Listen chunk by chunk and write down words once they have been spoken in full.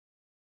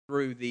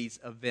through these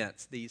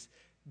events.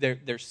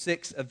 There's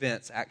 6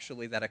 events,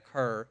 actually, that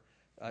occur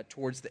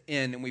towards the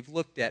end, and we've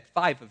looked at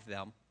 5 of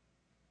them.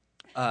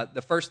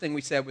 The first thing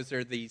we said was there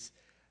are these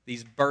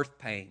birth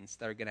pains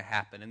that are going to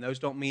happen, and those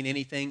don't mean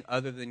anything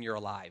other than you're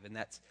alive, and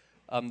that's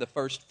the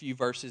first few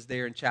verses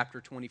there in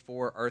chapter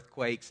 24,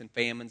 earthquakes and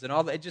famines and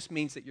all that. It just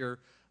means that you're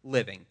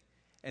living.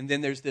 And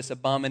then there's this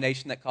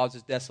abomination that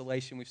causes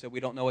desolation. We've said we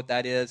don't know what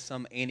that is,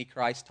 some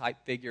Antichrist-type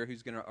figure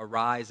who's going to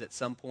arise at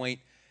some point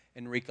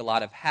and wreak a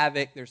lot of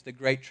havoc. There's the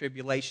Great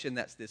Tribulation,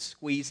 that's this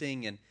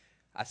squeezing, and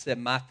I said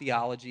my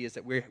theology is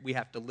that we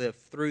have to live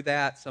through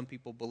that. Some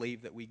people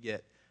believe that we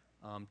get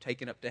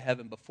taken up to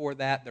heaven before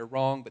that. They're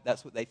wrong, but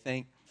that's what they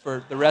think.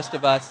 For the rest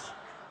of us,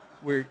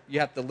 you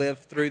have to live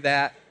through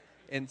that.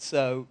 And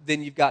so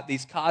then you've got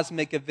these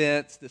cosmic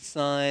events, the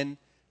sun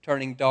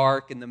turning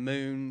dark and the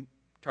moon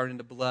turning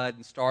to blood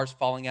and stars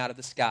falling out of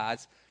the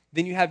skies.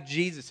 Then you have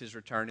Jesus'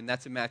 return, and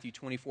that's in Matthew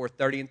 24,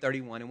 30 and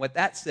 31. And what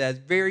that says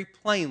very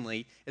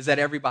plainly is that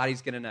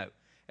everybody's going to know.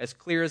 As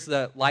clear as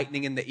the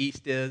lightning in the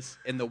east is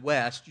in the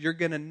west, you're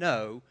going to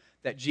know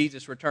that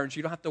Jesus returns.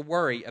 You don't have to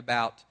worry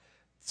about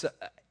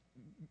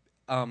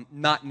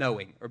not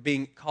knowing or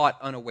being caught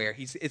unaware.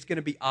 It's going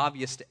to be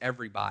obvious to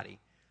everybody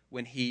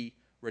when he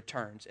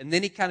returns. And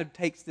then he kind of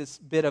takes this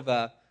bit of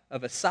a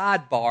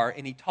sidebar,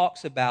 and he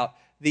talks about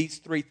these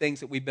 3 things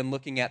that we've been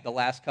looking at the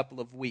last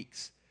couple of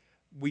weeks.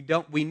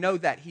 We know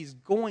that he's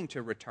going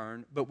to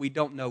return, but we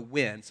don't know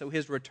when. So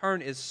his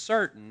return is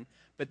certain,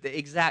 but the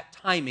exact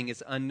timing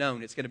is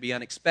unknown. It's going to be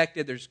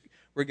unexpected.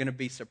 We're going to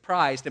be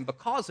surprised, and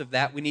because of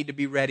that, we need to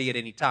be ready at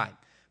any time.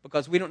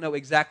 Because we don't know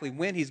exactly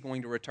when he's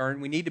going to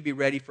return, we need to be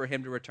ready for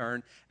him to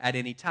return at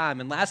any time.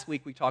 And last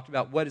week we talked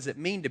about what does it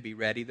mean to be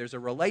ready. There's a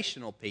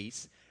relational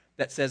piece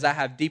that says I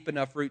have deep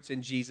enough roots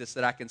in Jesus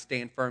that I can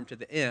stand firm to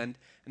the end.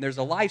 And there's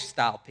a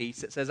lifestyle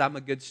piece that says I'm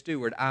a good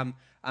steward. I'm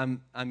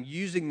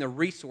using the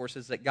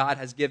resources that God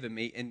has given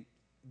me, and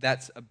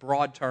that's a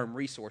broad term,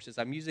 resources.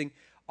 I'm using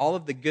all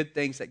of the good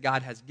things that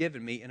God has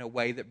given me in a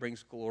way that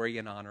brings glory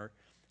and honor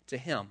to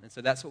him. And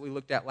so that's what we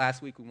looked at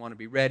last week. We want to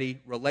be ready,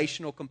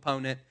 relational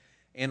component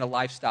and a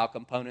lifestyle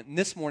component. And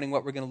this morning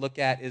what we're going to look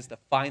at is the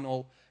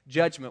final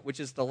judgment, which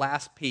is the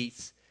last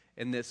piece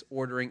in this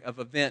ordering of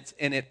events.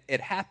 And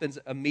it happens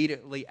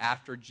immediately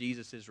after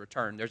Jesus'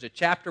 return. There's a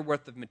chapter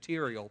worth of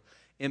material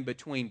in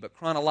between, but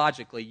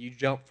chronologically you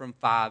jump from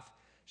 5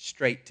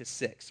 straight to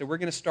 6. So we're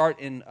going to start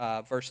in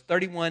verse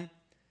 31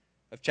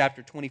 of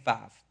chapter 25.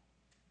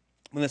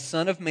 When the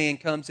Son of Man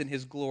comes in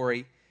his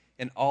glory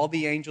and all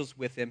the angels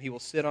with him, he will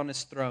sit on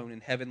his throne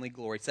in heavenly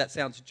glory. So that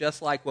sounds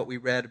just like what we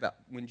read about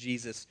when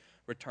Jesus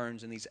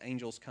returns and these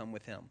angels come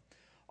with him.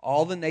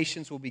 All the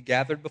nations will be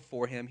gathered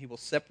before him. He will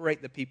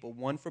separate the people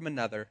one from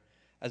another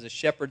as a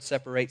shepherd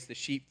separates the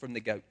sheep from the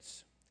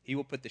goats. He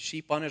will put the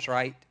sheep on his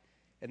right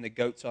and the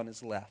goats on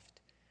his left.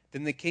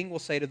 Then the king will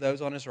say to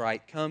those on his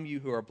right, "Come, you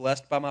who are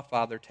blessed by my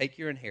Father, take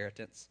your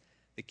inheritance,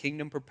 the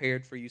kingdom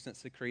prepared for you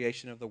since the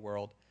creation of the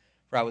world.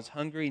 For I was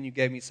hungry, and you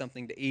gave me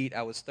something to eat.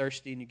 I was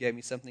thirsty, and you gave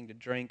me something to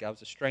drink. I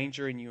was a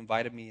stranger, and you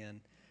invited me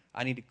in.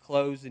 I needed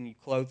clothes, and you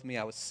clothed me.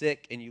 I was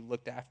sick, and you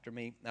looked after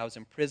me. I was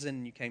in prison,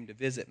 and you came to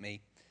visit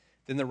me."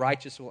 Then the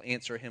righteous will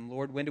answer him,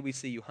 "Lord, when did we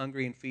see you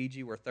hungry and feed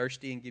you, or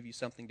thirsty and give you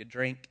something to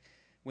drink?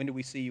 When did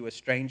we see you a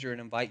stranger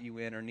and invite you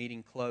in, or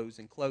needing clothes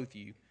and clothe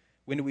you?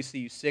 When did we see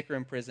you sick or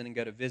in prison and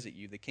go to visit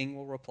you?" The king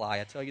will reply,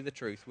 "I tell you the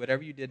truth,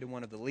 whatever you did to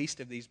one of the least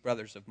of these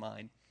brothers of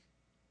mine,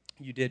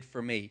 you did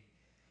for me."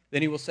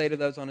 Then he will say to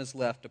those on his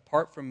left,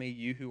 "Depart from me,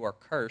 you who are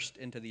cursed,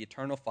 into the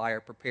eternal fire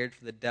prepared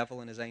for the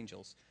devil and his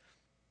angels.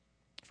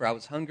 For I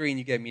was hungry, and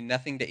you gave me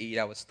nothing to eat.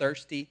 I was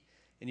thirsty,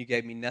 and you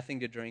gave me nothing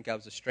to drink. I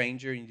was a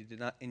stranger, and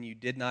you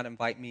did not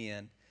invite me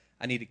in.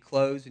 I needed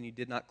clothes, and you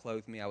did not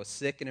clothe me. I was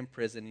sick and in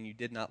prison, and you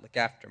did not look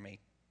after me."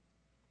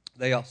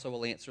 They also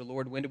will answer,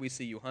 "Lord, when did we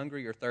see you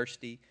hungry or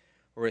thirsty,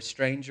 or a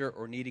stranger,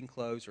 or needing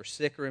clothes, or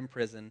sick or in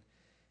prison,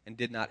 and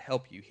did not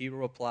help you?" He will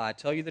reply, "I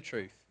tell you the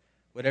truth,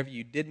 whatever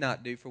you did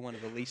not do for one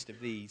of the least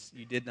of these,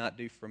 you did not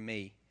do for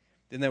me."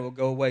 Then they will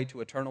go away to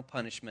eternal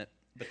punishment,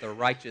 but the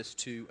righteous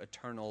to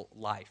eternal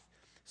life.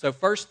 So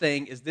first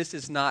thing is, this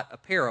is not a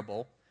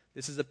parable.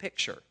 This is a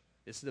picture.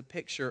 This is a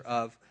picture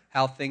of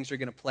how things are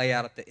going to play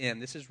out at the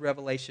end. This is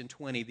Revelation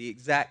 20, the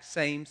exact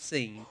same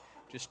scene,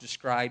 just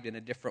described in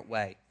a different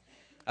way.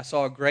 "I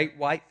saw a great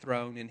white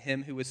throne, and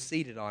him who was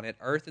seated on it.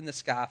 Earth and the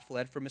sky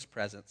fled from his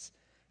presence,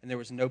 and there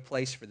was no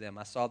place for them.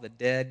 I saw the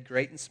dead,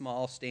 great and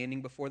small,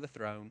 standing before the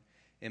throne,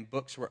 and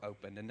books were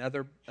opened.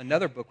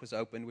 Another book was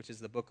opened, which is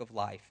the book of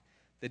life.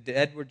 The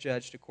dead were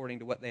judged according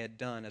to what they had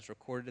done, as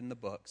recorded in the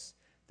books.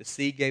 The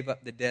sea gave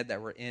up the dead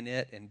that were in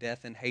it, and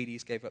death and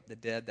Hades gave up the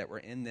dead that were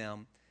in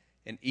them,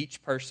 and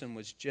each person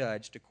was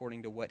judged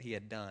according to what he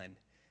had done.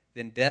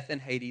 Then death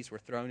and Hades were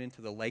thrown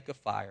into the lake of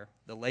fire.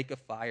 The lake of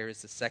fire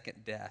is the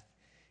second death.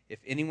 If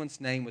anyone's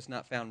name was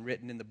not found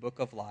written in the book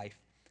of life,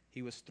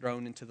 he was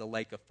thrown into the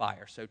lake of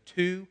fire." So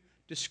 2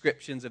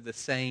 descriptions of the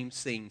same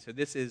scene. So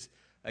this is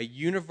a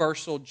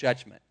universal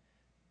judgment.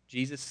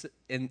 Jesus,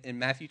 in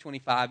Matthew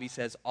 25, he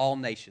says all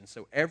nations.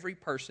 So every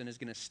person is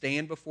going to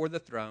stand before the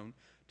throne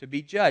to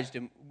be judged.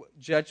 And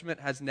judgment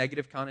has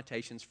negative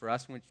connotations for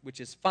us, which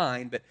is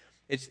fine, but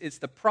it's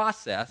the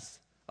process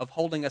of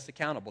holding us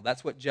accountable.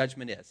 That's what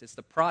judgment is. It's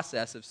the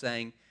process of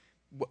saying,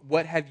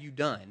 what have you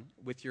done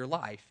with your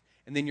life?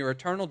 And then your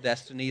eternal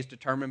destiny is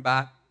determined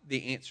by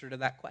the answer to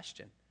that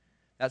question.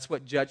 That's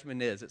what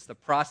judgment is. It's the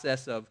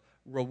process of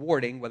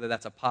rewarding, whether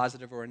that's a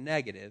positive or a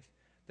negative,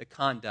 the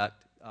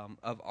conduct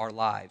of our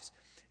lives.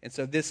 And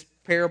so this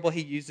parable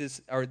he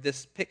uses, or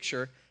this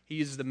picture, he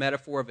uses the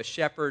metaphor of a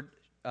shepherd.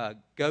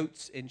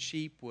 Goats and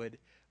sheep would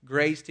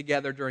graze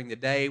together during the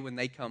day. When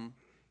they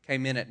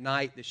came in at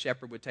night, the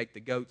shepherd would take the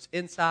goats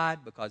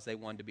inside because they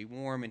wanted to be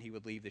warm, and he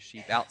would leave the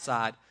sheep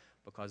outside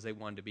because they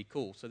wanted to be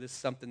cool. So this is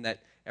something that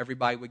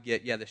everybody would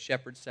get. Yeah, the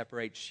shepherd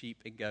separates sheep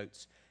and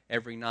goats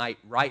every night.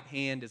 Right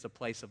hand is a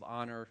place of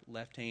honor.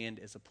 Left hand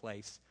is a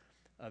place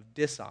of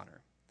dishonor.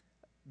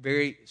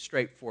 Very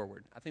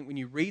straightforward. I think when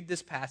you read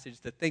this passage,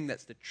 the thing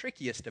that's the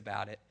trickiest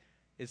about it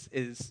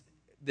is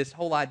this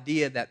whole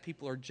idea that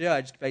people are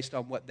judged based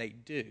on what they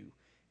do.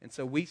 And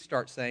so I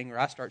start saying,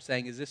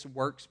 is this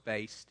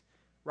works-based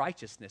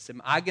righteousness? Am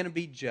I going to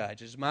be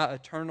judged? Is my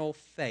eternal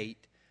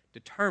fate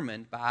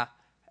determined by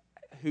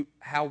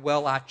how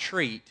well I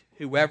treat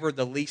whoever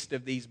the least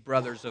of these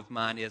brothers of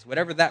mine is?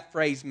 Whatever that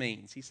phrase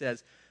means. He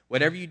says,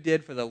 whatever you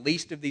did for the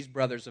least of these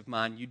brothers of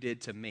mine, you did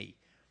to me.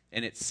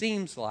 And it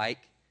seems like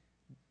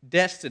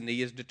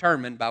destiny is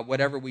determined by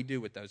whatever we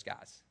do with those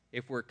guys.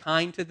 If we're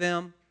kind to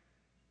them,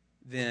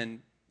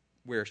 then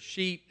we're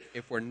sheep.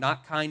 If we're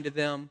not kind to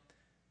them,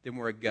 then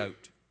we're a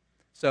goat.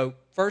 So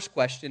first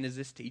question, is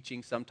this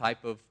teaching some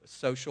type of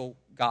social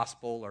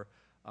gospel or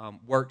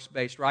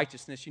works-based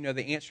righteousness? You know,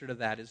 the answer to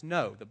that is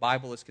no. The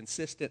Bible is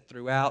consistent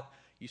throughout.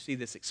 You see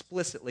this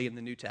explicitly in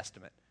the New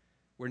Testament.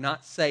 We're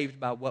not saved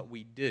by what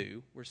we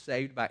do. We're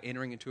saved by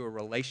entering into a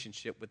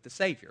relationship with the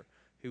Savior,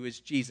 who is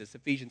Jesus.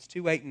 Ephesians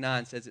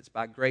 2:8-9 says it's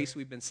by grace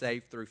we've been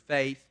saved through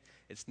faith.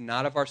 It's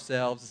not of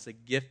ourselves. It's a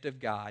gift of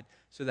God,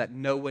 so that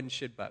no one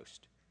should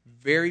boast.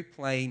 Very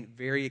plain,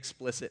 very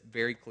explicit,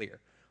 very clear.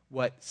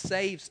 What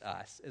saves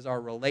us is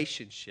our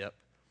relationship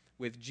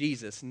with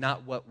Jesus,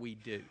 not what we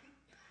do.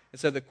 And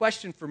so the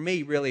question for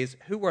me really is,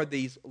 who are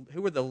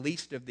the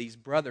least of these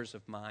brothers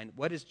of mine?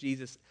 What is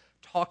Jesus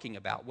talking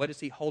about? What is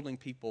he holding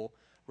people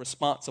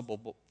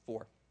responsible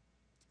for?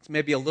 It's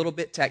maybe a little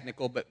bit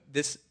technical, but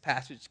this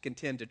passage can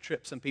tend to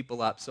trip some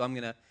people up, so I'm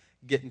going to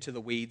get into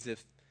the weeds.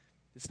 If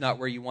it's not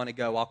where you want to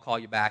go, I'll call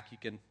you back. You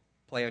can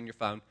play on your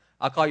phone.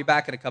 I'll call you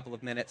back in a couple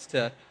of minutes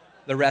to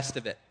the rest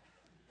of it.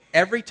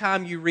 Every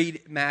time you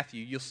read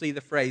Matthew, you'll see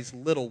the phrase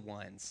little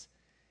ones.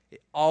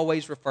 It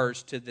always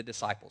refers to the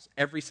disciples,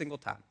 every single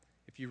time.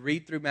 If you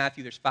read through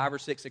Matthew, there's 5 or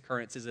 6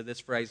 occurrences of this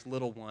phrase,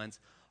 little ones,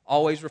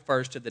 always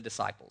refers to the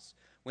disciples.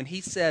 When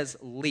he says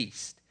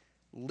least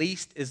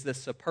is the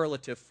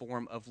superlative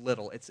form of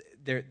little.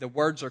 The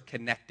words are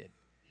connected.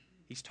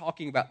 He's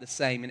talking about the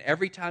same. And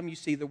every time you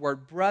see the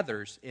word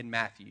brothers in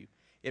Matthew,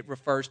 it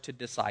refers to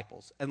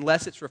disciples,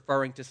 unless it's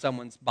referring to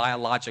someone's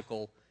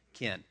biological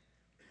kin.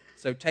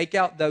 So take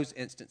out those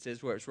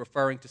instances where it's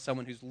referring to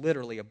someone who's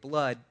literally a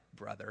blood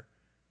brother.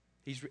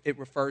 It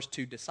refers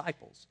to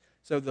disciples.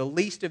 So the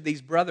least of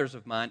these brothers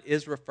of mine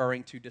is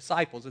referring to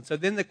disciples. And so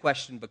then the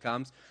question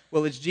becomes,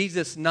 well, is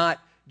Jesus not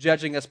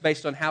judging us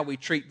based on how we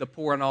treat the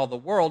poor in all the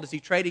world? Is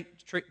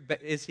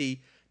he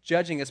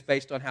judging us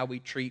based on how we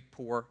treat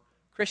poor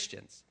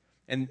Christians?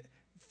 And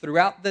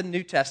throughout the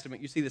New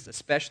Testament, you see this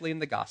especially in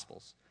the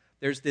Gospels.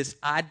 There's this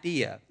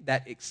idea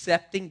that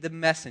accepting the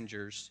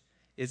messengers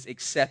is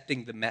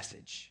accepting the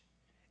message,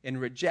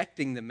 and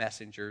rejecting the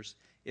messengers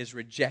is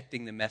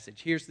rejecting the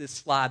message. Here's this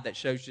slide that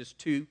shows just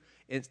 2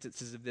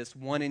 instances of this,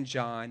 one in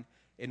John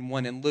and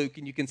one in Luke,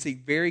 and you can see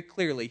very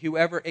clearly,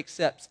 whoever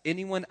accepts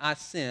anyone I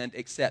send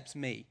accepts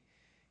me,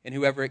 and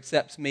whoever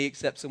accepts me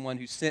accepts the one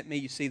who sent me.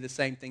 You see the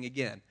same thing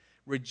again.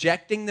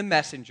 Rejecting the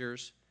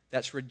messengers,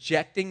 that's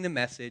rejecting the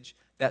message,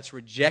 that's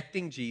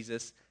rejecting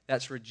Jesus,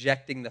 that's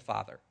rejecting the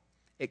Father.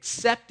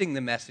 Accepting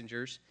the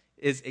messengers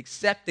is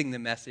accepting the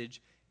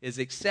message, is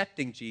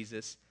accepting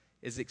Jesus,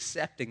 is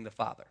accepting the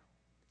Father.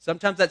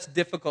 Sometimes that's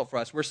difficult for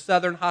us. We're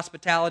Southern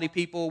hospitality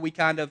people.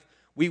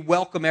 We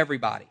welcome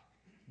everybody.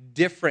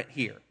 Different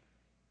here.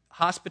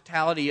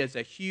 Hospitality is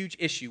a huge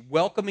issue.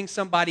 Welcoming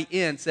somebody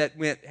in said,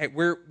 hey,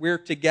 we're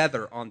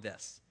together on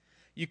this.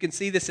 You can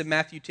see this in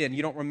Matthew 10.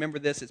 You don't remember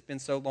this. It's been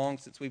so long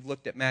since we've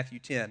looked at Matthew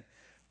 10.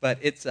 But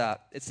it's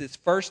his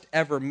first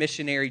ever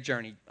missionary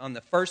journey. On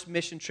the first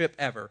mission trip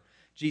ever,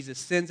 Jesus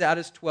sends out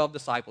his 12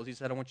 disciples. He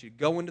said, I want you to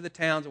go into the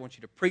towns. I want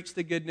you to preach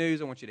the good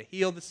news. I want you to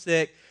heal the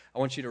sick. I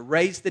want you to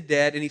raise the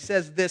dead. And he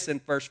says this in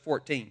verse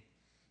 14.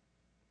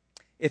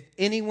 If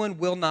anyone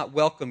will not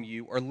welcome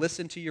you or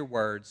listen to your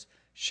words,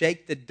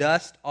 shake the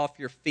dust off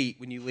your feet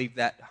when you leave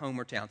that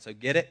home or town. So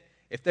get it?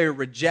 If they're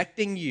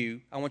rejecting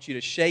you, I want you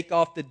to shake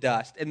off the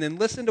dust. And then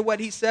listen to what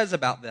he says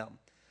about them.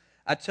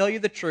 I tell you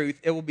the truth,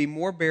 it will be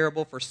more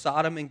bearable for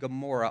Sodom and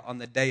Gomorrah on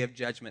the day of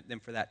judgment than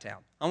for that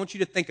town. I want you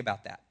to think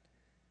about that.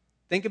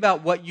 Think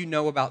about what you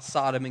know about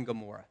Sodom and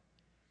Gomorrah.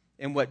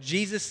 And what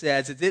Jesus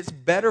says is it's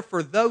better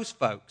for those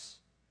folks,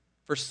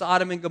 for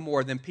Sodom and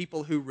Gomorrah than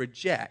people who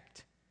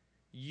reject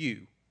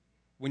you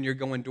when you're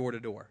going door to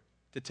door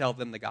to tell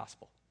them the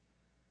gospel.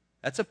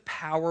 That's a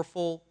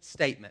powerful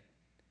statement.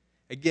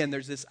 Again,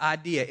 there's this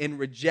idea in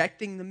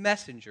rejecting the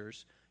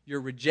messengers,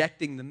 you're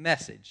rejecting the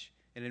message.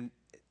 And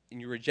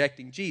you're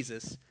rejecting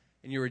Jesus,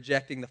 and you're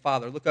rejecting the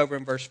Father. Look over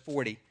in verse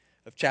 40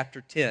 of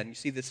chapter 10. You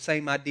see the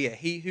same idea.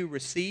 He who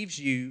receives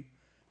you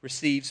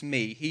receives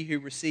me. He who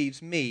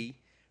receives me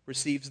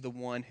receives the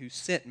one who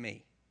sent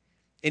me.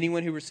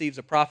 Anyone who receives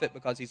a prophet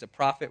because he's a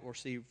prophet will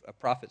receive a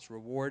prophet's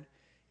reward.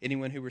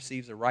 Anyone who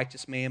receives a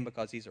righteous man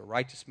because he's a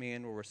righteous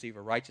man will receive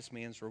a righteous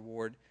man's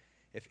reward.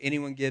 If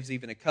anyone gives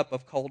even a cup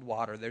of cold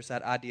water, there's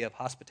that idea of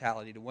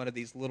hospitality to one of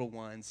these little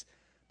ones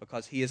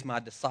because he is my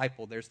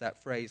disciple. There's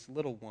that phrase,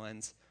 little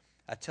ones.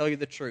 I tell you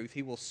the truth,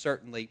 he will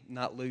certainly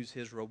not lose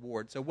his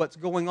reward. So what's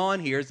going on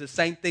here is the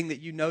same thing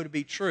that you know to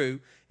be true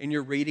in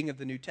your reading of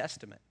the New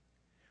Testament.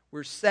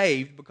 We're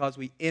saved because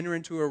we enter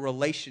into a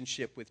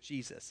relationship with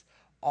Jesus.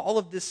 All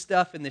of this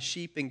stuff in the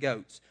sheep and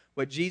goats,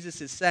 what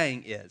Jesus is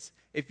saying is,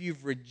 if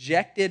you've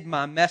rejected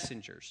my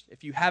messengers,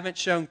 if you haven't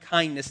shown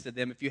kindness to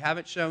them, if you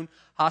haven't shown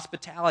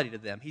hospitality to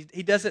them,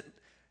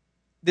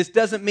 this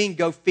doesn't mean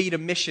go feed a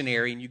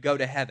missionary and you go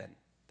to heaven.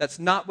 That's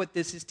not what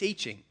this is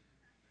teaching.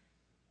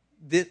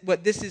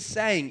 What this is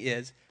saying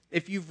is,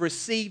 if you've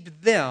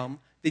received them,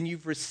 then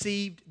you've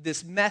received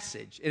this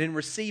message. And in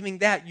receiving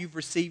that, you've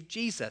received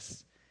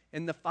Jesus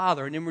and the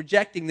Father. And in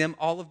rejecting them,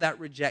 all of that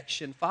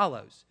rejection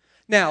follows.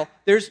 Now,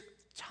 there's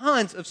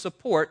tons of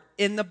support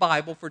in the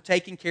Bible for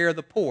taking care of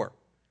the poor.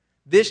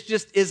 This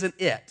just isn't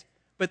it.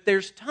 But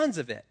there's tons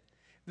of it.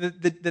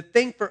 The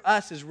thing for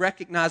us is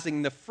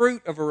recognizing the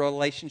fruit of a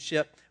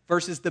relationship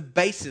versus the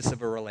basis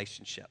of a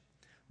relationship.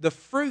 The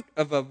fruit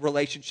of a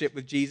relationship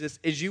with Jesus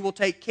is you will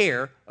take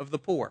care of the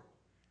poor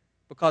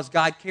because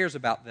God cares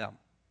about them.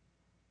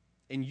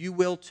 And you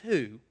will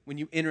too when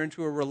you enter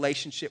into a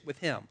relationship with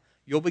Him.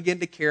 You'll begin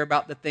to care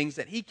about the things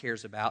that He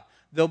cares about.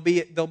 There'll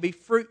be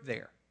fruit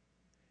there.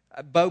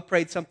 Bo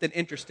prayed something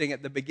interesting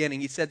at the beginning.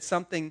 He said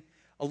something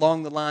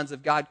along the lines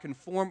of, God,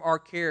 conform our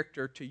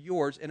character to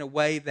yours in a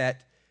way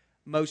that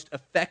most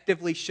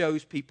effectively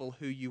shows people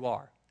who you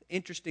are.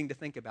 Interesting to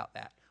think about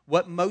that.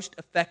 What most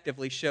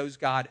effectively shows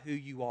God who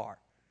you are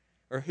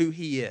or who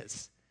He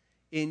is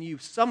in you.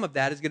 Some of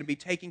that is going to be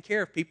taking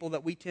care of people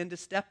that we tend to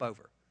step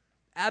over.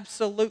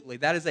 Absolutely.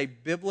 That is a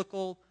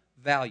biblical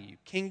value,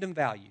 kingdom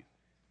value,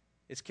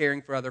 is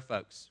caring for other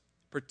folks,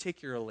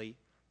 particularly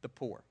the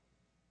poor.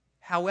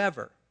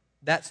 However,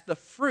 that's the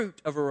fruit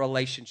of a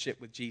relationship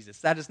with Jesus.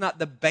 That is not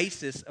the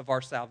basis of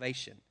our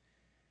salvation.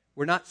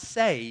 We're not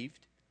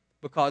saved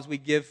because we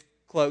give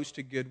clothes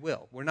to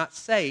Goodwill. We're not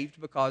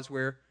saved because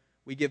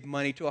we give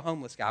money to a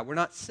homeless guy. We're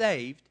not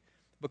saved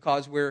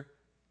because we're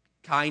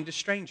kind to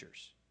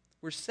strangers.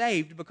 We're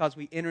saved because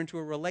we enter into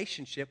a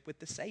relationship with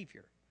the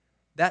Savior.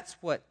 That's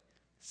what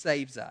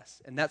saves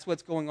us. And that's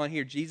what's going on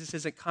here. Jesus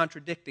isn't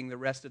contradicting the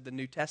rest of the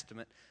New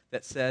Testament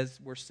that says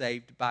we're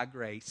saved by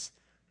grace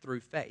through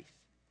faith.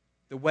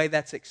 The way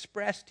that's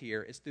expressed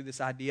here is through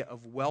this idea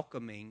of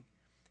welcoming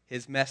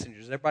His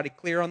messengers. Is everybody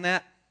clear on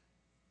that?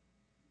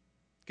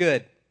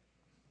 Good.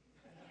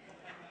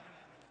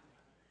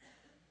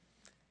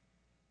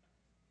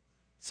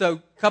 So,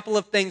 a couple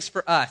of things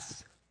for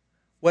us.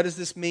 What does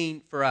this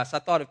mean for us? I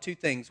thought of two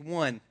things.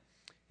 One,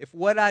 if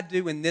what I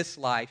do in this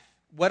life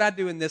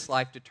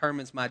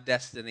determines my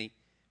destiny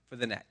for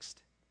the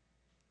next.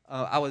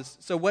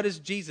 So what does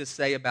Jesus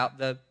say about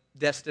the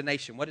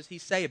destination? What does He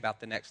say about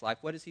the next life?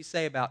 What does He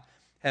say about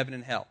heaven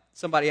and hell?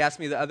 Somebody asked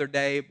me the other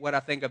day what I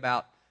think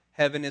about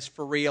Heaven is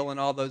for Real and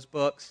all those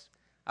books.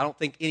 I don't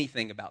think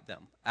anything about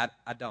them. I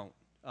don't.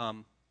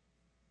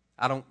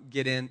 I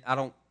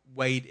don't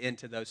wade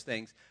into those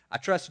things. I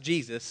trust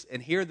Jesus,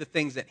 and here are the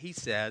things that He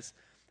says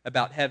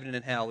about heaven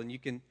and hell, and you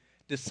can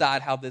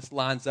decide how this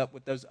lines up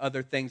with those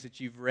other things that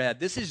you've read.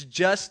 This is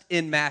just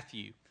in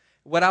Matthew.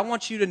 What I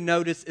want you to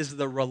notice is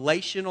the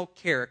relational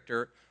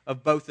character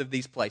of both of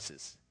these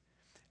places.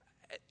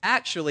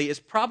 Actually, it's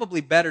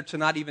probably better to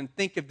not even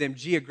think of them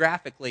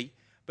geographically,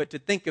 but to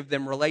think of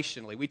them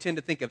relationally. We tend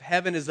to think of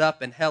heaven is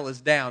up and hell is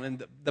down,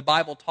 and the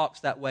Bible talks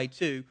that way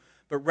too.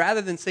 But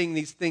rather than seeing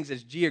these things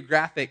as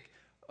geographic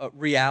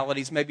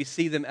realities, maybe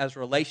see them as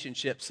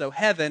relationships. So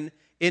heaven,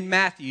 in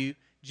Matthew,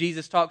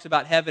 Jesus talks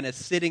about heaven as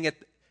sitting at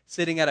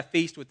a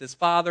feast with His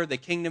Father, the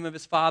kingdom of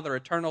His Father,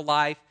 eternal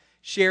life,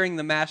 sharing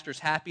the Master's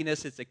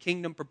happiness. It's a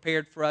kingdom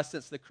prepared for us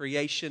since the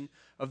creation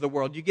of the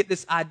world. You get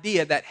this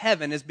idea that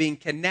heaven is being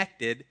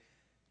connected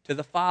to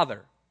the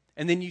Father.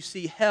 And then you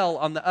see hell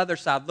on the other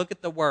side. Look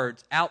at the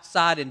words.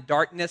 Outside in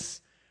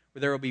darkness, where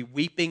there will be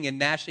weeping and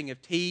gnashing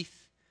of teeth.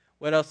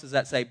 What else does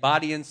that say?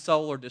 Body and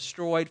soul are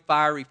destroyed.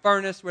 Fiery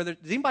furnace. Does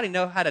anybody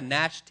know how to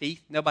gnash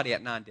teeth? Nobody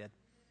at 9 did.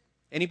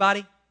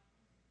 Anybody?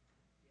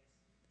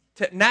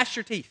 Gnash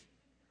your teeth.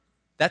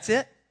 That's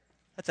it?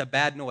 That's a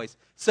bad noise.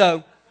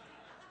 So,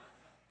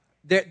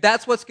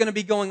 that's what's going to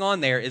be going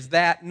on there, is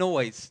that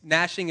noise,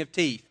 gnashing of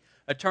teeth.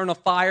 Eternal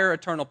fire,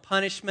 eternal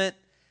punishment,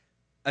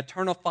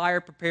 eternal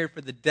fire prepared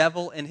for the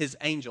devil and his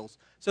angels.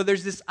 So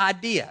there's this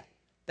idea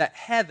that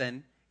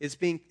heaven is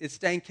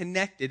staying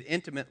connected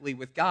intimately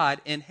with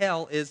God, and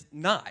hell is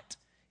not.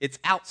 It's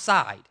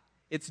outside.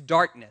 It's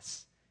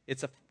darkness.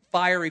 It's a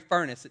fiery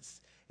furnace.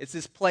 It's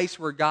this place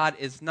where God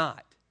is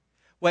not.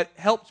 What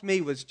helped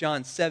me was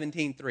John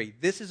 17:3.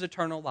 This is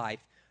eternal life,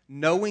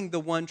 knowing the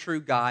one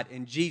true God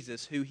and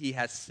Jesus who he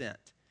has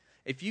sent.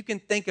 If you can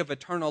think of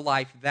eternal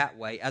life that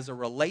way, as a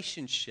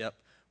relationship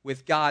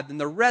with God, then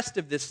the rest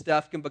of this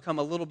stuff can become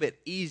a little bit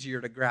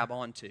easier to grab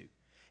onto.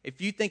 If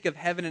you think of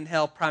heaven and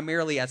hell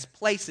primarily as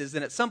places,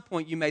 then at some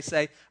point you may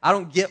say, I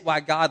don't get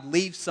why God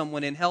leaves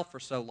someone in hell for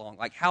so long.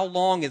 Like, how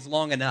long is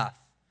long enough?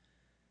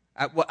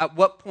 At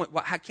what point,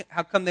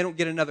 how come they don't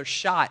get another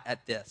shot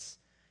at this?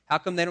 How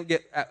come they don't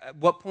get, at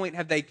what point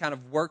have they kind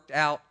of worked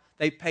out,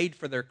 they paid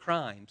for their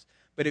crimes?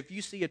 But if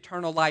you see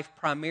eternal life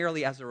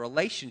primarily as a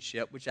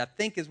relationship, which I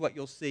think is what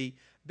you'll see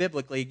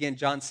biblically, again,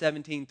 John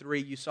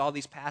 17:3, you saw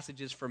these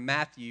passages from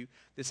Matthew,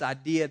 this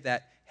idea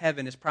that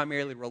heaven is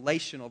primarily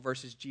relational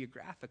versus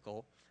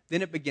geographical,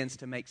 then it begins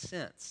to make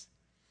sense.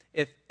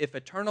 If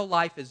eternal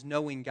life is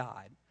knowing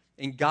God,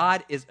 and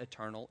God is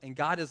eternal, and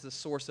God is the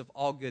source of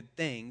all good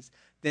things,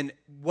 then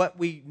what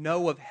we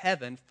know of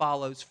heaven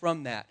follows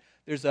from that.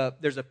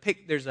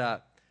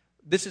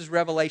 This is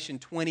Revelation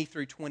 20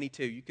 through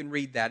 22. You can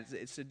read that.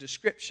 It's a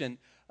description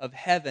of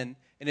heaven,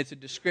 and it's a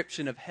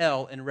description of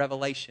hell in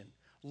Revelation.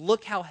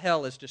 Look how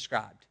hell is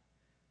described.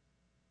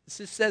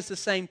 This says the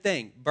same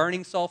thing.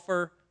 Burning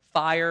sulfur,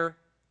 fire,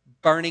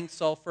 burning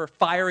sulfur,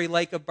 fiery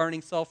lake of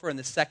burning sulfur, and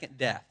the second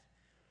death.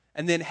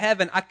 And then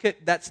heaven,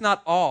 that's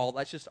not all.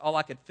 That's just all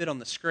I could fit on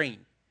the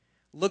screen.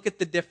 Look at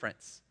the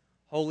difference.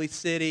 Holy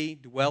city,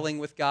 dwelling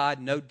with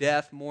God, no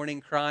death, mourning,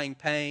 crying,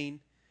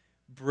 pain,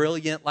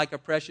 brilliant like a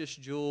precious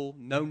jewel,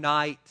 no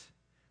night,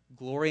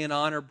 glory and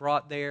honor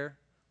brought there,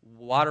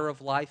 water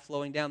of life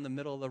flowing down the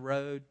middle of the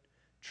road,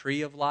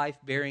 tree of life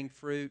bearing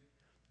fruit,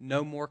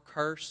 no more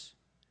curse.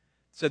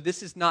 So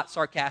this is not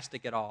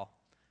sarcastic at all.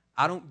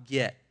 I don't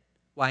get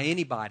why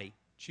anybody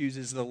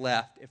chooses the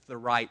left if the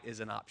right is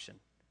an option.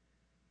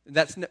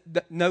 That's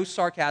no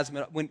sarcasm.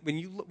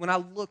 When I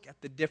look at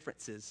the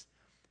differences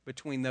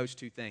between those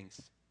two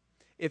things,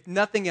 if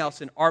nothing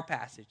else in our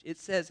passage, it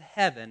says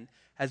heaven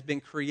has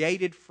been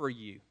created for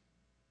you.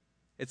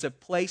 It's a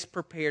place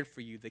prepared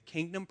for you, the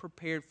kingdom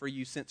prepared for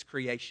you since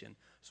creation.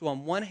 So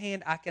on one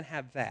hand, I can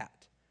have that.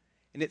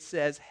 And it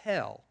says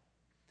hell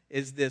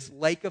is this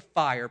lake of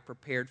fire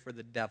prepared for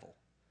the devil.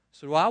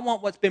 So do I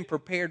want what's been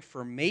prepared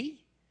for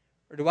me,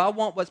 or do I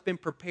want what's been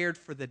prepared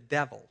for the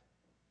devil?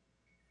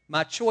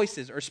 My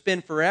choices are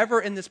spend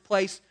forever in this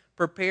place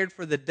prepared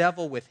for the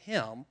devil with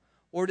him,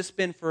 or to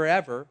spend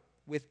forever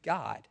with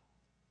God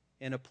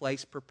in a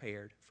place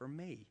prepared for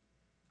me.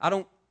 I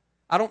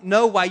don't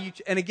know why you,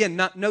 and again,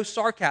 no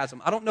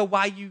sarcasm. I don't know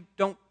why you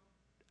don't,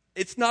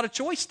 it's not a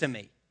choice to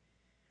me.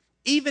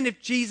 Even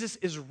if Jesus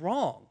is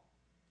wrong,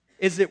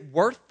 is it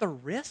worth the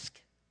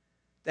risk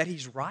that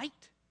he's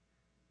right?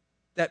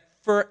 That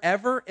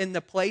forever in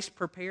the place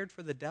prepared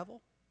for the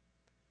devil?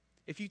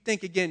 If you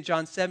think again,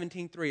 John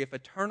 17:3, if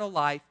eternal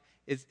life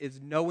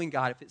is knowing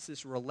God, if it's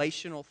this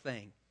relational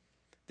thing,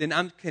 then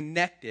I'm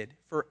connected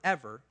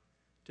forever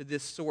to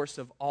this source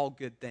of all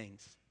good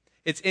things.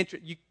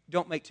 You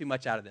don't make too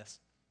much out of this.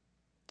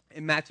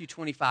 In Matthew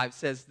 25, it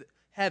says that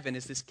heaven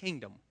is this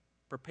kingdom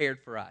prepared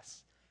for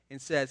us.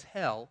 And says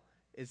hell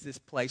is this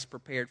place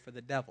prepared for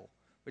the devil,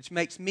 which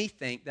makes me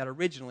think that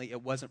originally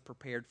it wasn't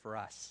prepared for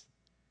us.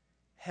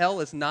 Hell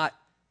is not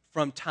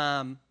from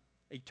time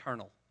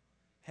eternal.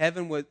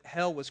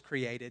 Hell was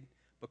created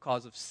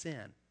because of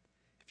sin.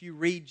 If you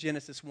read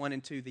Genesis 1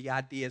 and 2, the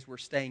idea is we're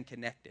staying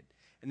connected.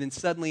 And then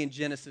suddenly in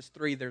Genesis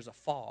 3, there's a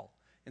fall.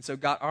 And so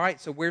God, all right,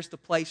 so where's the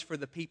place for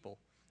the people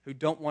who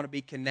don't want to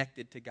be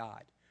connected to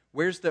God?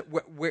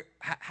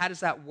 How does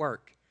that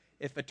work?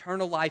 If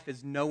eternal life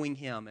is knowing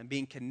him and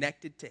being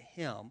connected to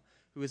him,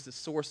 who is the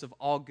source of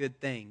all good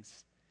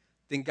things,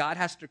 then God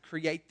has to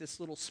create this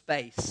little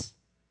space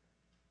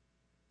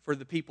for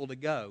the people to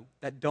go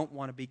that don't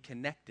want to be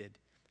connected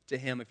to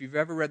him. If you've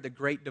ever read The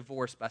Great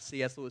Divorce by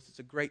C.S. Lewis, it's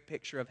a great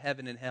picture of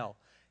heaven and hell.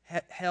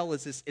 Hell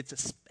is this, it's a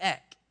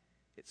speck.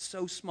 It's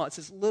so small. It's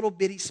this little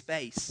bitty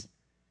space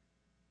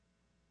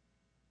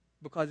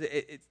because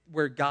it's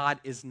where God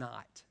is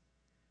not.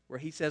 Where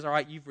he says, all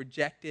right, you've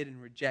rejected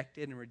and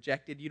rejected and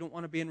rejected. You don't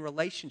want to be in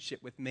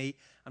relationship with me.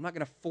 I'm not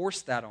going to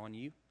force that on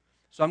you.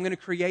 So I'm going to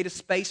create a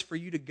space for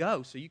you to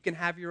go so you can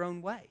have your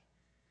own way.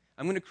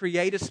 I'm going to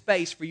create a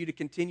space for you to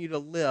continue to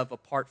live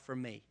apart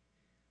from me.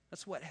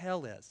 That's what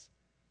hell is.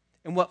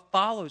 And what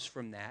follows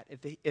from that,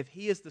 if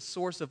he is the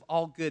source of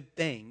all good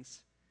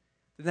things,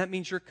 then that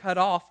means you're cut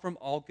off from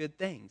all good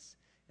things.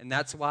 And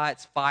that's why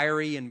it's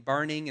fiery and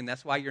burning, and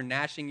that's why you're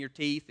gnashing your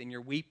teeth and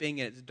you're weeping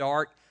and it's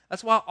dark.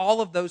 That's why all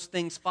of those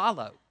things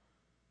follow.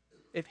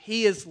 If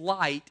he is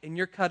light and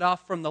you're cut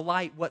off from the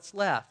light, what's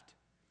left?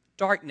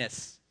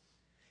 Darkness.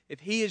 If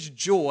he is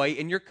joy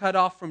and you're cut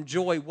off from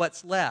joy,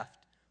 what's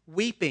left?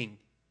 Weeping.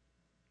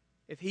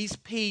 If he's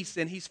peace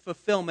and he's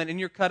fulfillment and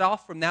you're cut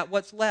off from that,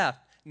 what's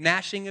left?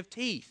 Gnashing of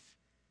teeth.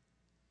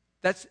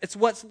 It's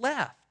what's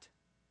left.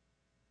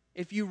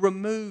 if you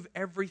remove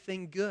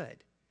everything good.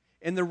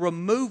 And the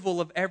removal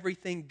of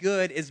everything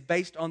good is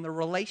based on the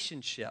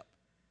relationship.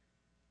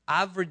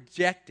 I've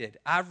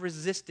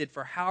resisted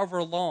for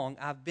however long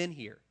I've been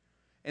here.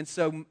 And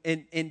so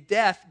in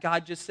death,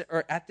 God just,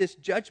 or at this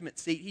judgment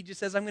seat, he just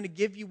says, I'm going to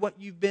give you what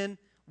you've been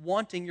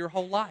wanting your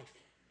whole life.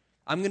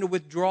 I'm going to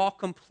withdraw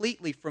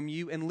completely from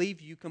you and leave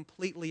you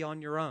completely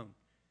on your own,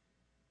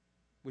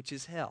 which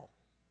is hell,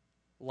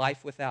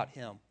 life without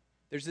him.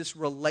 There's this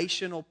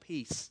relational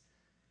piece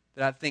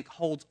that I think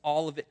holds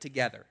all of it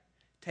together.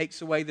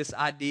 Takes away this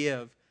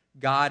idea of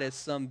God as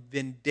some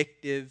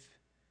vindictive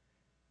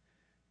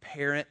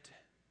parent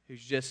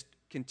who's just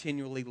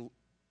continually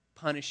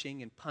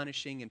punishing and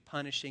punishing and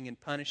punishing and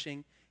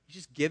punishing. He's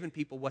just giving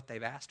people what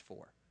they've asked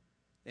for,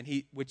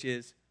 which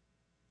is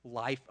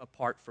life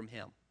apart from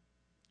him.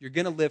 You're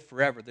going to live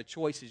forever. The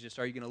choice is just,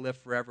 are you going to live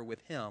forever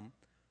with him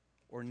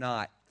or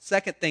not?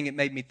 Second thing it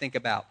made me think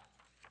about.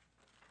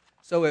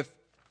 So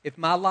if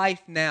my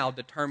life now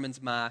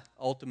determines my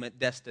ultimate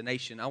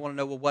destination, I want to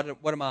know, well,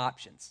 what are my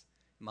options?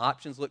 My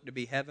options look to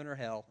be heaven or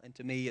hell, and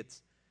to me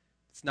it's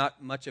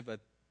not much of a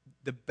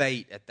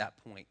debate at that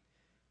point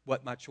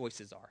what my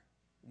choices are.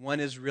 One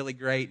is really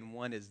great and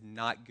one is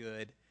not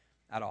good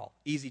at all.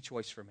 Easy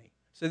choice for me.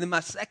 So then my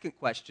second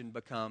question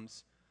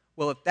becomes,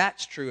 well, if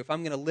that's true, if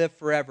I'm going to live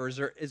forever,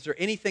 is there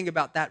anything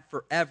about that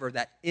forever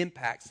that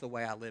impacts the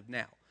way I live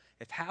now?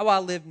 If how I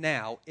live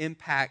now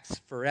impacts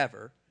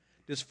forever,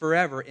 does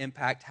forever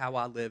impact how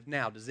I live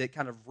now? Does it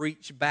kind of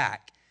reach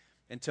back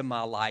into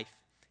my life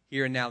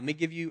here and now? Let me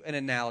give you an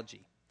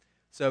analogy.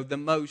 So the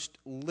most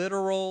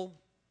literal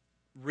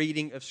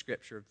reading of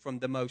Scripture from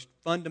the most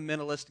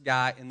fundamentalist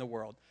guy in the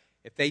world,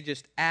 if they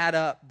just add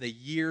up the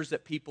years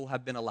that people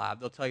have been alive,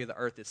 they'll tell you the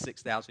earth is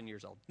 6,000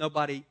 years old.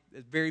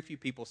 Very few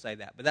people say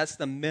that, but that's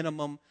the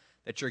minimum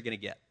that you're going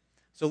to get.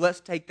 So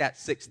let's take that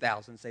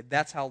 6,000 and say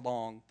that's how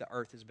long the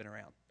earth has been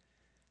around.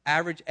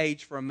 Average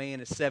age for a man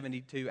is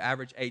 72.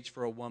 Average age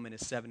for a woman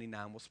is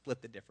 79. We'll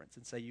split the difference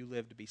and say you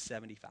live to be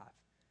 75.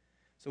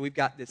 So we've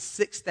got this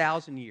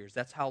 6,000 years.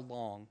 That's how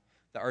long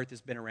the earth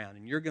has been around.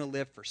 And you're going to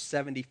live for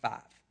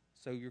 75.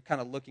 So you're kind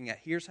of looking at,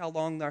 here's how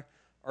long the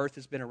earth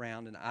has been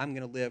around, and I'm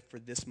going to live for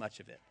this much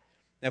of it.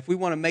 Now, if we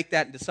want to make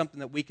that into something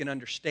that we can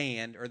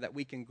understand or that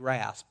we can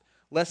grasp,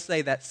 let's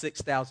say that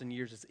 6,000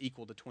 years is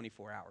equal to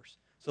 24 hours.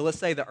 So let's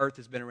say the earth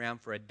has been around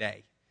for a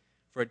day,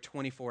 for a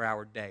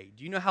 24-hour day.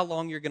 Do you know how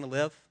long you're going to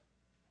live?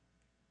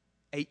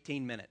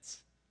 18 minutes.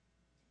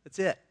 That's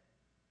it.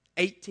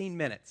 18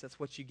 minutes. That's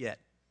what you get.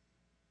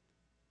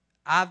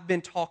 I've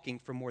been talking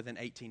for more than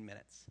 18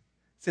 minutes.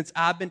 Since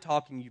I've been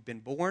talking, you've been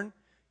born,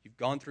 you've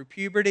gone through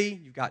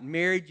puberty, you've gotten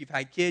married, you've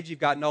had kids, you've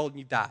gotten old, and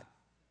you've died.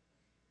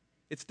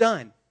 It's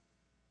done.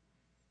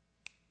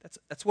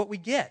 That's what we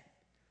get.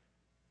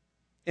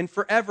 And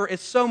forever is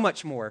so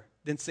much more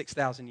than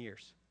 6,000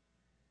 years.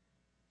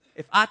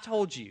 If I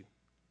told you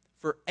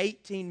for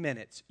 18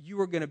 minutes you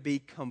were going to be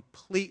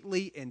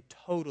completely and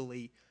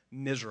totally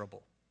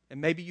miserable,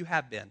 and maybe you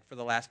have been for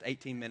the last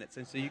 18 minutes,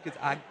 and so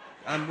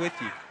I'm with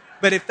you.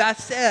 But if I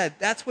said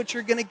that's what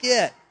you're going to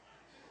get,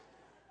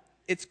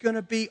 it's going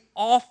to be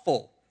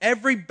awful.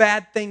 Every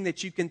bad thing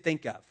that you can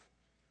think of.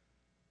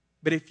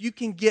 But if you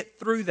can get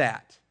through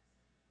that,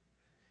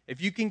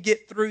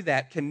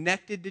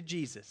 connected to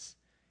Jesus,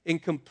 in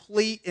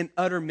complete and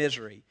utter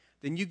misery,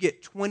 then you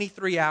get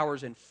 23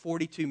 hours and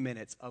 42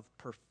 minutes of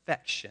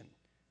perfection,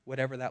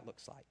 whatever that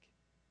looks like.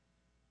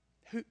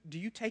 Do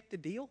you take the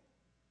deal?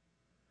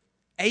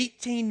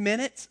 18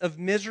 minutes of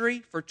misery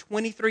for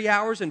 23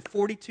 hours and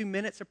 42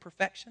 minutes of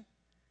perfection?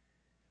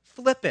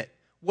 Flip it.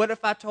 What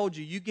if I told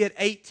you get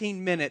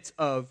 18 minutes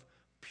of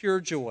pure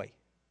joy,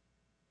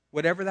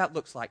 whatever that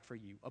looks like for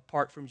you,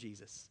 apart from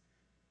Jesus?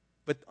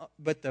 But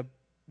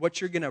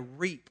what you're going to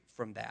reap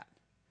from that,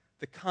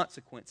 the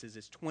consequences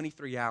is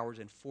 23 hours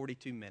and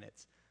 42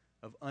 minutes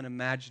of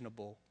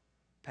unimaginable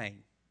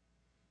pain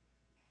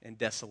and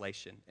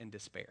desolation and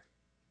despair.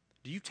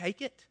 Do you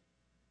take it?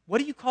 What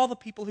do you call the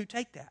people who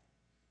take that?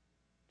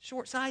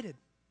 Short-sighted.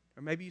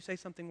 Or maybe you say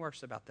something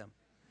worse about them.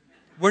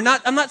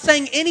 I'm not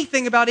saying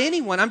anything about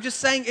anyone. I'm just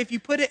saying if you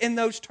put it in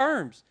those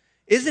terms,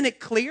 isn't it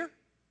clear?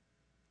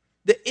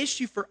 The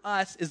issue for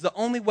us is the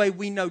only way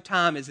we know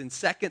time is in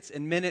seconds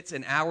and minutes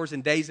and hours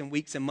and days and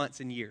weeks and months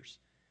and years.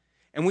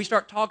 And we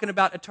start talking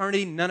about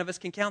eternity, none of us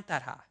can count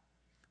that high.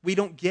 We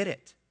don't get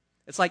it.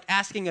 It's like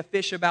asking a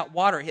fish about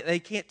water. They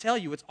can't tell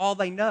you. It's all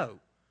they know.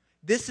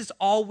 This is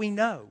all we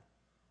know.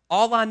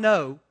 All I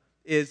know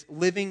is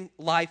living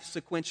life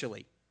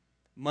sequentially.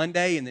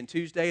 Monday and then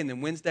Tuesday and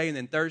then Wednesday and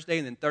then Thursday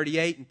and then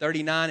 38 and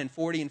 39 and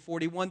 40 and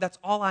 41. That's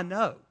all I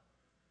know.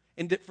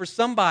 And for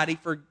somebody,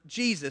 for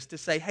Jesus to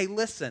say, hey,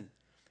 listen,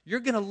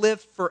 you're going to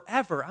live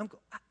forever.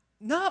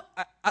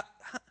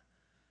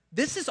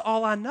 This is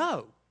all I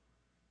know.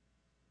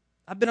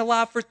 I've been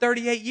alive for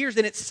 38 years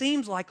and it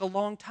seems like a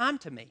long time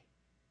to me.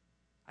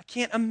 I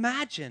can't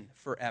imagine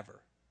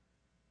forever.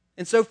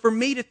 And so for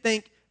me to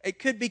think it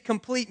could be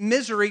complete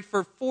misery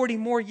for 40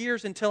 more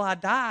years until I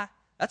die,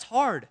 that's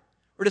hard.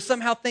 Or to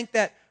somehow think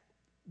that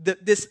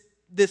this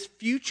this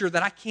future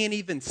that I can't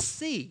even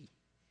see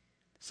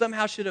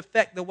somehow should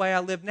affect the way I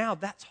live now.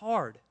 That's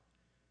hard.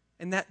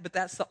 But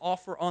that's the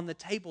offer on the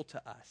table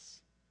to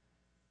us.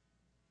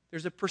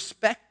 There's a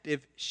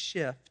perspective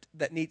shift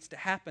that needs to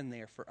happen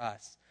there for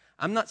us.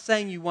 I'm not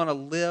saying you want to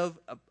live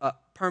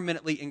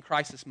permanently in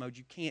crisis mode.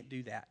 You can't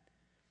do that.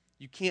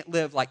 You can't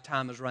live like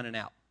time is running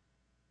out.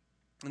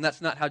 And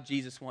that's not how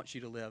Jesus wants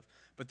you to live.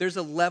 But there's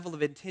a level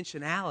of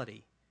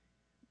intentionality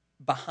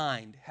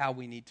behind how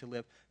we need to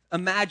live.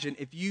 Imagine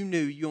if you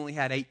knew you only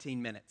had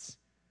 18 minutes.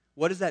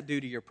 What does that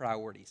do to your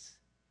priorities?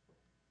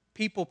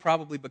 People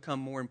probably become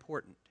more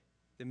important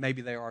than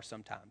maybe they are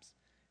sometimes.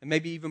 And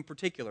maybe even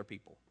particular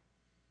people.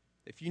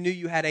 If you knew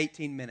you had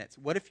 18 minutes,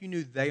 what if you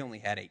knew they only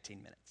had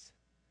 18 minutes?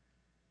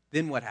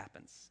 Then what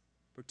happens?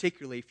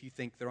 Particularly if you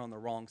think they're on the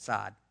wrong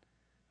side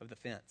of the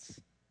fence.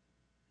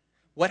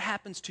 What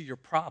happens to your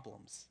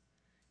problems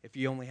if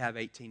you only have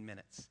 18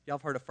 minutes? Y'all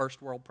have heard of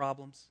first world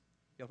problems?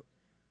 You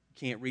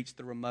can't reach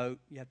the remote.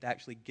 You have to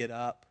actually get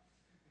up.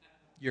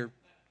 Your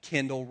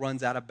Kindle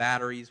runs out of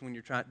batteries when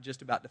you're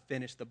just about to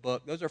finish the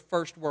book. Those are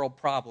first world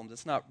problems.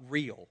 It's not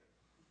real.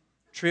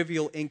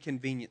 Trivial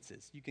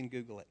inconveniences. You can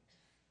Google it.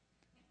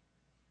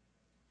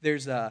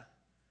 There's some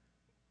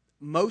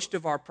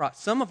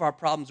of our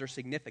problems are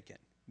significant.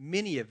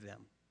 Many of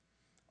them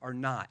are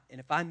not.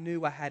 And if I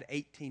knew I had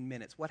 18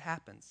 minutes, what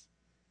happens?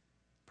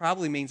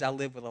 Probably means I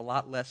live with a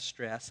lot less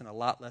stress and a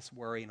lot less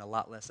worry and a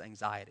lot less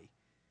anxiety.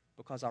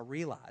 Because I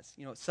realize,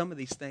 some of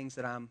these things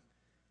that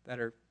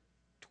are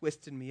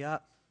twisting me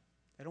up,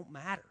 they don't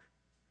matter.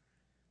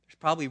 There's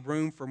probably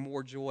room for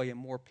more joy and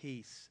more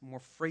peace, more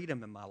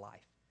freedom in my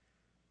life.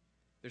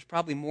 There's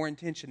probably more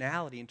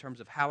intentionality in terms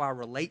of how I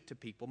relate to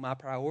people. My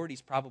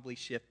priorities probably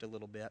shift a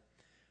little bit.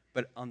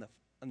 But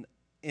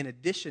in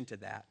addition to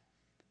that,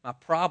 my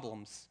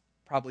problems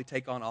probably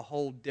take on a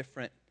whole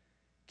different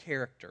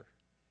character.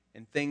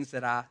 And things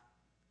that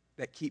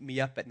keep me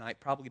up at night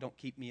probably don't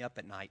keep me up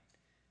at night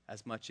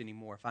as much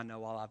anymore if I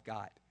know all I've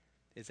got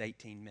is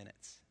 18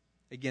 minutes.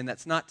 Again,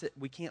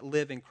 we can't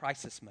live in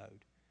crisis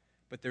mode.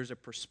 But there's a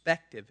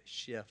perspective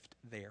shift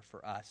there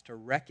for us to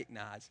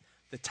recognize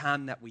the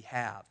time that we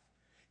have.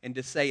 And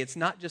to say it's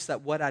not just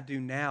that what I do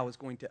now is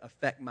going to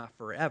affect my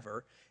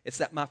forever. It's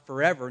that my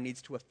forever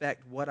needs to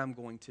affect what I'm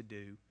going to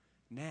do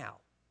now.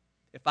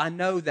 If I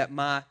know that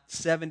my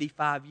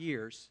 75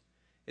 years,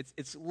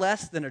 it's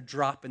less than a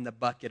drop in the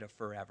bucket of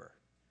forever.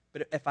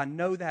 But if I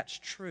know that's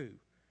true,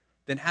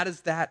 then how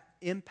does that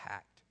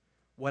impact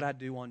what I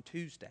do on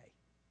Tuesday?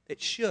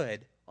 It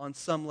should on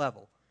some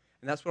level.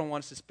 And that's what I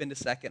want us to spend a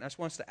second. I just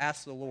want us to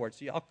ask the Lord.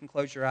 So y'all can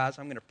close your eyes.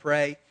 I'm going to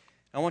pray.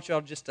 I want y'all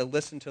just to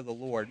listen to the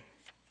Lord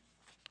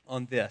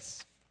on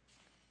this.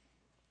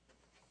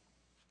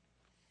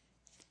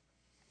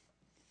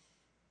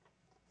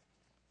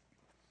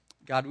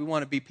 God, we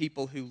want to be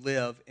people who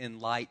live in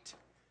light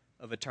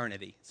of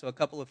eternity. So a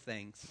couple of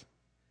things.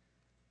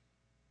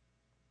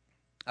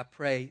 I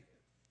pray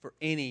for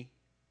any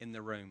in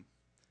the room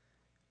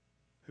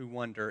who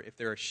wonder if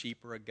they're a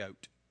sheep or a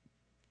goat.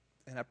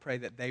 And I pray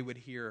that they would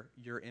hear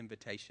your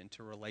invitation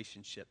to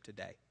relationship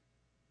today.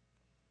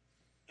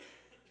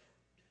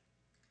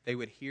 They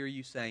would hear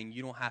you saying,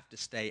 you don't have to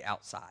stay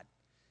outside.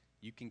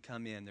 You can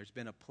come in. There's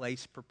been a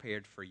place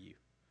prepared for you.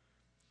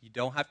 You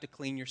don't have to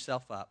clean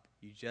yourself up.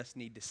 You just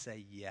need to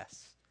say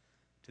yes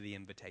to the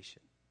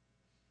invitation.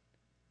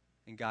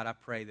 And God, I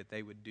pray that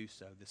they would do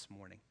so this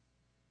morning.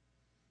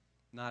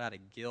 Not out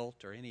of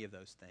guilt or any of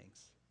those things,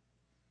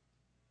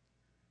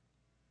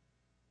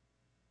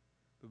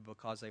 but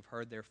because they've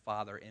heard their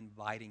Father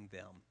inviting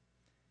them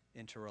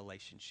into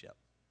relationship.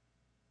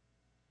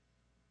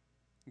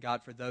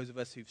 God, for those of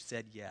us who've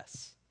said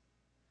yes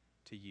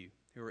to you,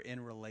 who are in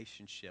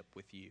relationship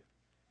with you,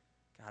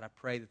 God, I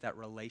pray that that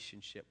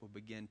relationship will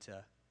begin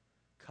to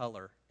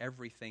color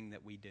everything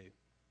that we do.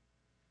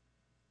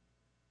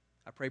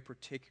 I pray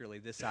particularly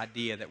this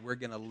idea that we're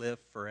going to live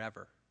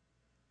forever.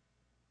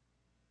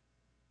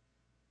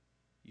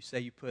 You say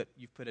you've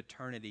put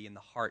eternity in the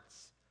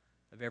hearts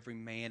of every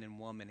man and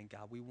woman, and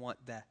God, we want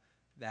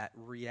that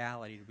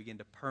reality to begin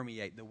to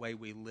permeate the way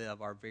we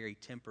live our very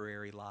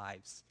temporary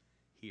lives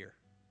here.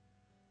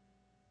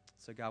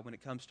 So God, when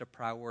it comes to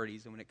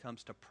priorities and when it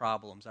comes to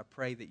problems, I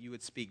pray that you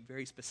would speak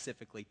very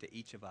specifically to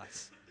each of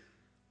us.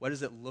 What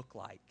does it look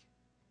like?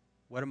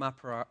 What do my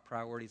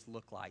priorities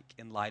look like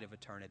in light of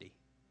eternity?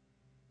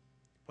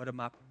 What do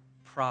my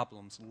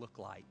problems look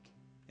like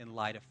in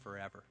light of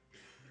forever?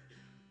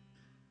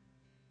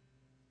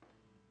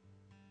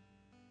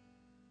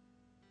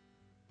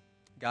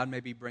 God may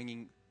be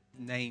bringing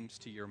names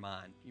to your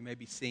mind. You may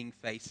be seeing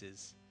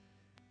faces.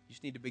 You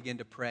just need to begin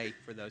to pray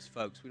for those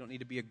folks. We don't need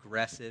to be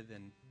aggressive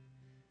and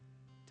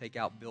take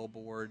out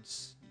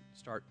billboards,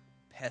 start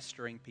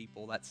pestering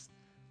people.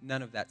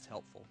 None of that's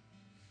helpful.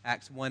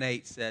 Acts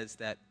 1:8 says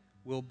that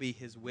we'll be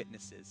his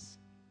witnesses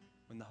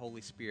when the Holy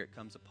Spirit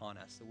comes upon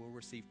us, so we'll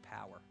receive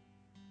power.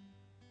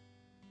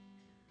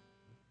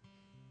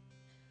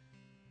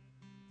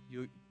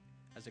 You,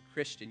 as a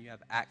Christian, you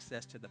have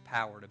access to the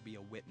power to be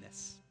a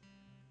witness.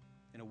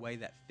 in a way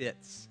that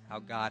fits how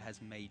God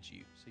has made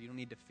you. So you don't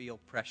need to feel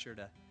pressure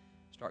to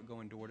start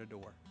going door to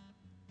door.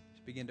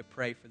 Just begin to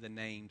pray for the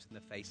names and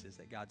the faces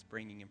that God's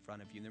bringing in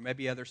front of you. And there may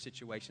be other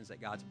situations that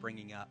God's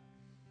bringing up,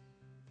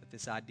 but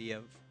this idea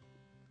of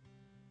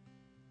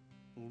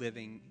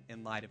living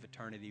in light of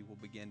eternity will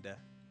begin to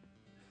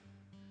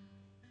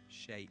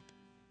shape.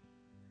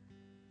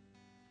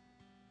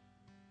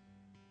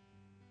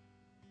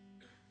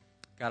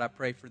 God, I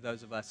pray for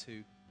those of us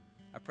who,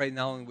 I pray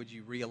not only would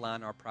you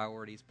realign our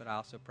priorities, but I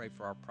also pray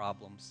for our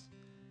problems.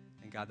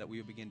 And God, that we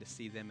would begin to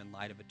see them in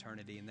light of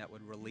eternity, and that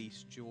would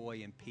release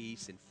joy and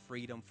peace and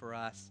freedom for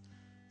us.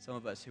 Some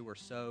of us who are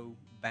so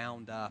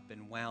bound up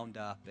and wound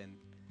up and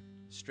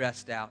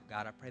stressed out,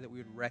 God, I pray that we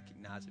would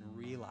recognize and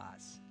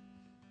realize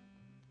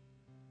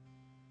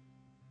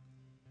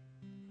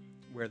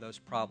where those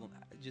problems,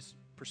 just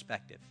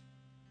perspective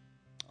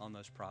on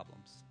those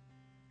problems.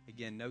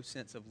 Again, no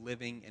sense of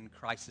living in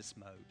crisis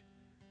mode.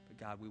 But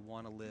God, we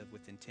want to live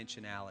with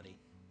intentionality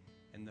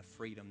and the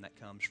freedom that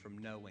comes from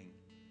knowing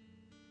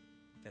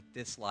that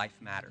this life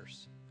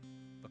matters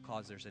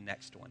because there's a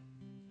next one.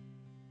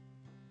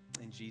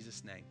 In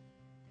Jesus' name,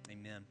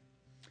 amen.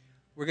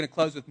 We're going to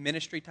close with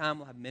ministry time.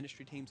 We'll have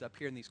ministry teams up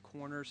here in these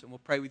corners, and we'll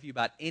pray with you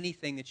about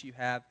anything that you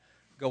have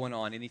going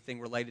on, anything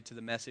related to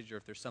the message, or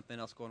if there's something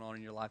else going on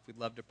in your life, we'd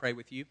love to pray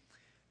with you.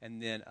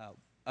 And then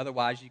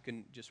otherwise, you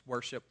can just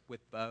worship with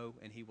Bo,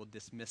 and he will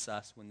dismiss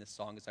us when this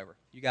song is over.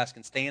 You guys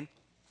can stand.